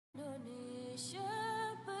Hello,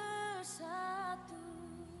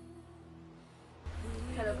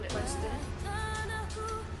 grade 1 student.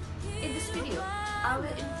 In this video, I will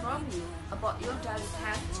inform you about your daily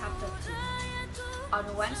test chapter 2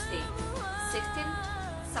 on Wednesday, 16th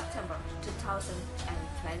September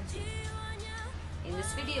 2020. In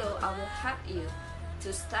this video, I will help you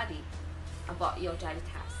to study about your daily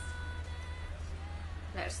test.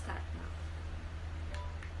 Let's start now.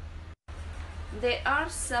 There are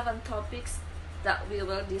 7 topics that we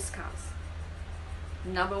will discuss.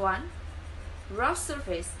 Number 1, rough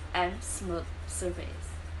surface and smooth surface.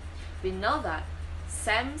 We know that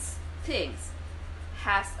some things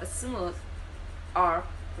has a smooth or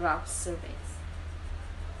rough surface.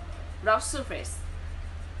 Rough surface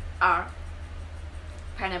are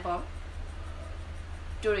pineapple,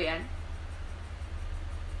 durian,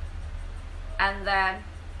 and then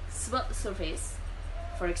smooth surface,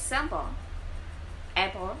 for example,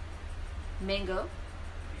 apple, mango,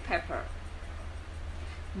 pepper.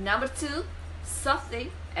 Number 2, soft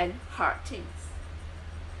things and hard things.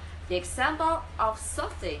 The example of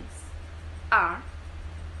soft things are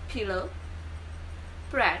pillow,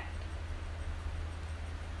 bread,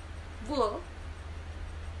 wool,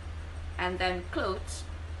 and then clothes.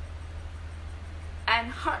 And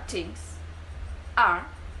hard things are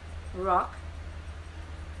rock,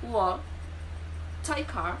 wall, toy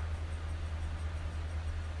car,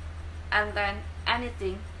 and then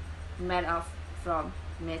anything made of from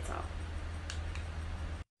metal.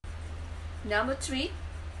 Number 3,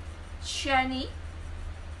 shiny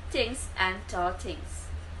things and tall things.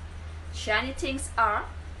 Shiny things are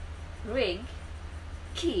ring,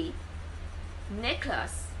 key,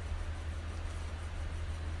 necklace,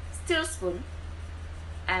 steel spoon,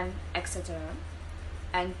 and etc.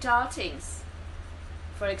 And tall things,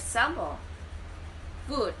 for example,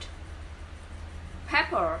 wood,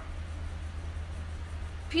 paper,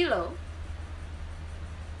 pillow,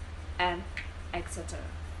 and etc.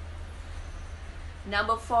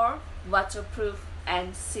 Number 4, waterproof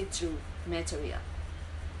and see-through material.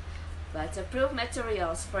 Waterproof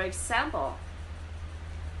materials, for example,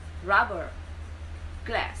 rubber,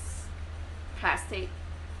 glass, plastic,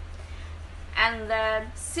 and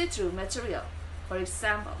then see-through material, for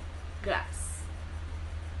example, glass.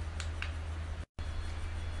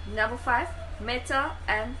 Number 5, metal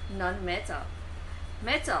and non-metal.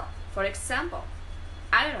 Metal, for example,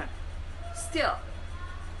 iron, steel,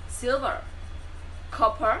 silver,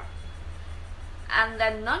 copper, and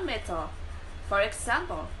then non-metal, for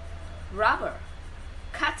example, rubber,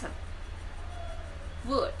 cotton,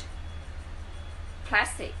 wood,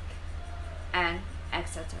 plastic, and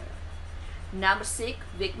etc. Number 6,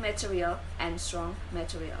 weak material and strong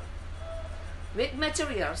material. Weak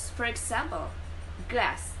materials, for example,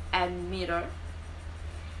 glass and mirror,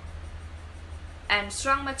 and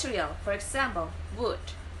strong material, for example, wood,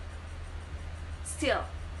 steel,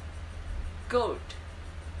 gold,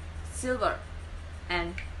 silver,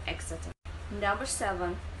 and etc. Number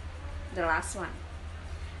 7, the last one.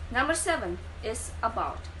 Number 7 is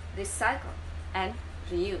about recycle and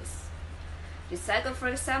reuse. Recycle, for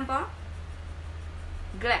example,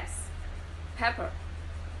 glass, paper,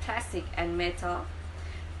 plastic, and metal.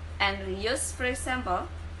 And reuse, for example,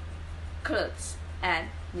 clothes and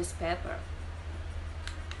newspaper.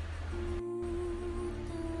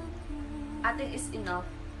 I think it's enough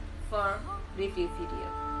for review video.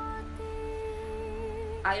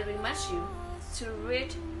 I remind you to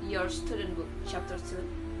read your student book chapter 2,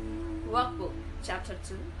 workbook chapter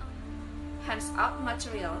 2, hands-out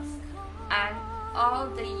materials, and all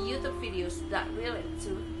the YouTube videos that relate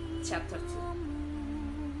to chapter 2.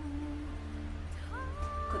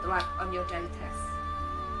 Good luck on your daily test.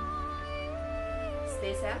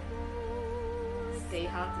 Stay safe, stay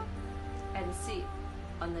healthy, and see you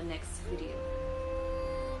on the next video.